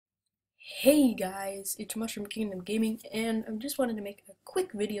Hey guys, it's Mushroom Kingdom Gaming, and I just wanted to make a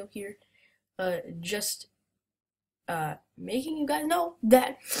quick video here, just making you guys know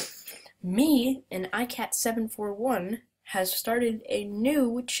that me and iCat741 has started a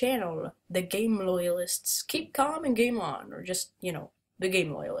new channel, The Game Loyalists. Keep calm and game on, or just, The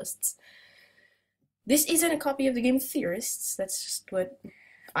Game Loyalists. This isn't a copy of The Game Theorists, that's just what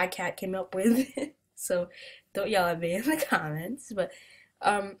iCat came up with, so don't yell at me in the comments, but,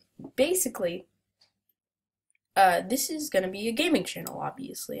 basically, this is gonna be a gaming channel,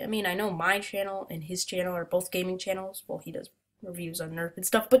 obviously. I mean, I know my channel and his channel are both gaming channels. Well, he does reviews on Nerf and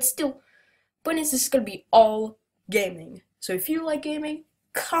stuff, but still, point is, this is gonna be all gaming. So if you like gaming,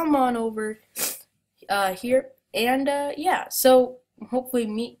 come on over here, and yeah. So hopefully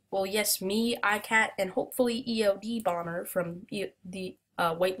me, iCat, and hopefully EOD Bomber from the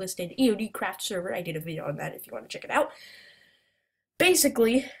whitelisted EOD Craft server. I did a video on that if you want to check it out.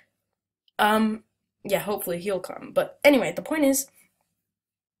 Basically, yeah, hopefully he'll come. But anyway, the point is,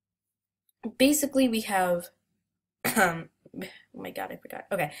 basically we have, oh my god, I forgot.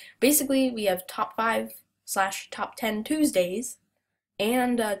 Okay, basically we have top 5/top 10 Tuesdays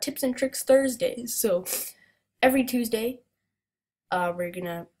and tips and tricks Thursdays. So every Tuesday, we're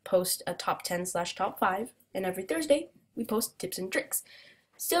gonna post a top 10/top 5, and every Thursday we post tips and tricks.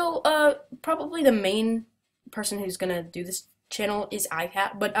 So probably the main person who's gonna do this channel is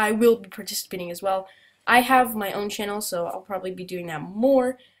iCat, but I will be participating as well. I have my own channel, so I'll probably be doing that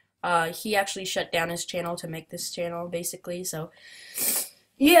more. He actually shut down his channel to make this channel, basically, so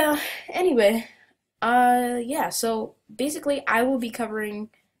yeah. Anyway, yeah, so basically I will be covering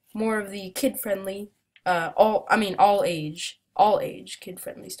more of the kid-friendly, all age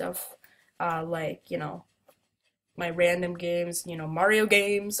kid-friendly stuff, like, my random games, Mario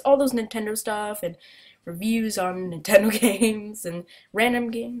games, all those Nintendo stuff, and reviews on Nintendo games and random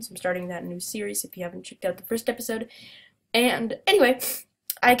games. I'm starting that new series if you haven't checked out the first episode. And anyway,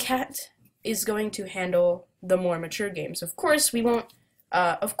 iCat is going to handle the more mature games. Of course, we won't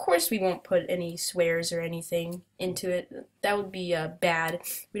put any swears or anything into it. That would be bad.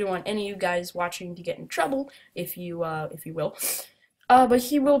 We don't want any of you guys watching to get in trouble, if you will. But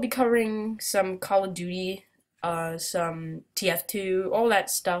he will be covering some Call of Duty, some TF2, all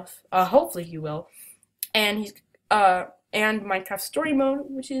that stuff. Hopefully he will. And he's and Minecraft Story Mode,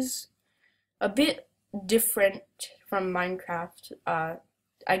 which is a bit different from Minecraft.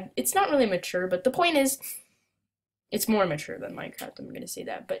 It's not really mature, but the point is, it's more mature than Minecraft. I'm gonna say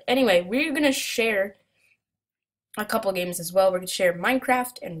that. But anyway, we're gonna share a couple games as well. We're gonna share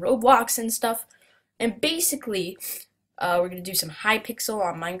Minecraft and Roblox and stuff. And basically, we're gonna do some Hypixel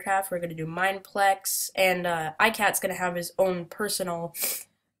on Minecraft. We're gonna do Mineplex, and iCat's gonna have his own personal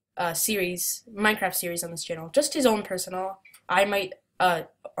Minecraft series on this channel. Just his own personal.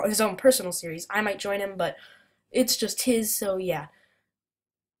 His own personal series. I might join him, but it's just his, so yeah.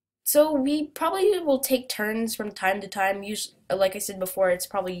 So we probably will take turns from time to time. Usually, like I said before, it's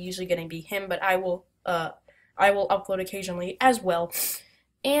probably usually going to be him, but I will upload occasionally as well.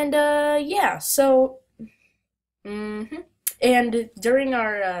 And yeah, so and during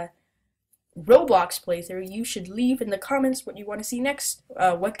our Roblox playthrough, you should leave in the comments what you want to see next,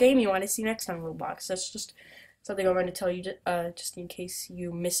 what game you want to see next on Roblox. That's just something I'm going to tell you, just in case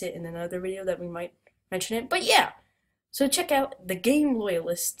you miss it in another video that we might mention it. But yeah, so check out The Game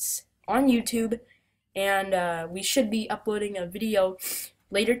Loyalists on YouTube, and we should be uploading a video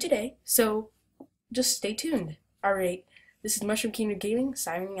later today, so just stay tuned. Alright, this is Mushroom Kingdom Gaming,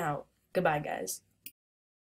 signing out. Goodbye, guys.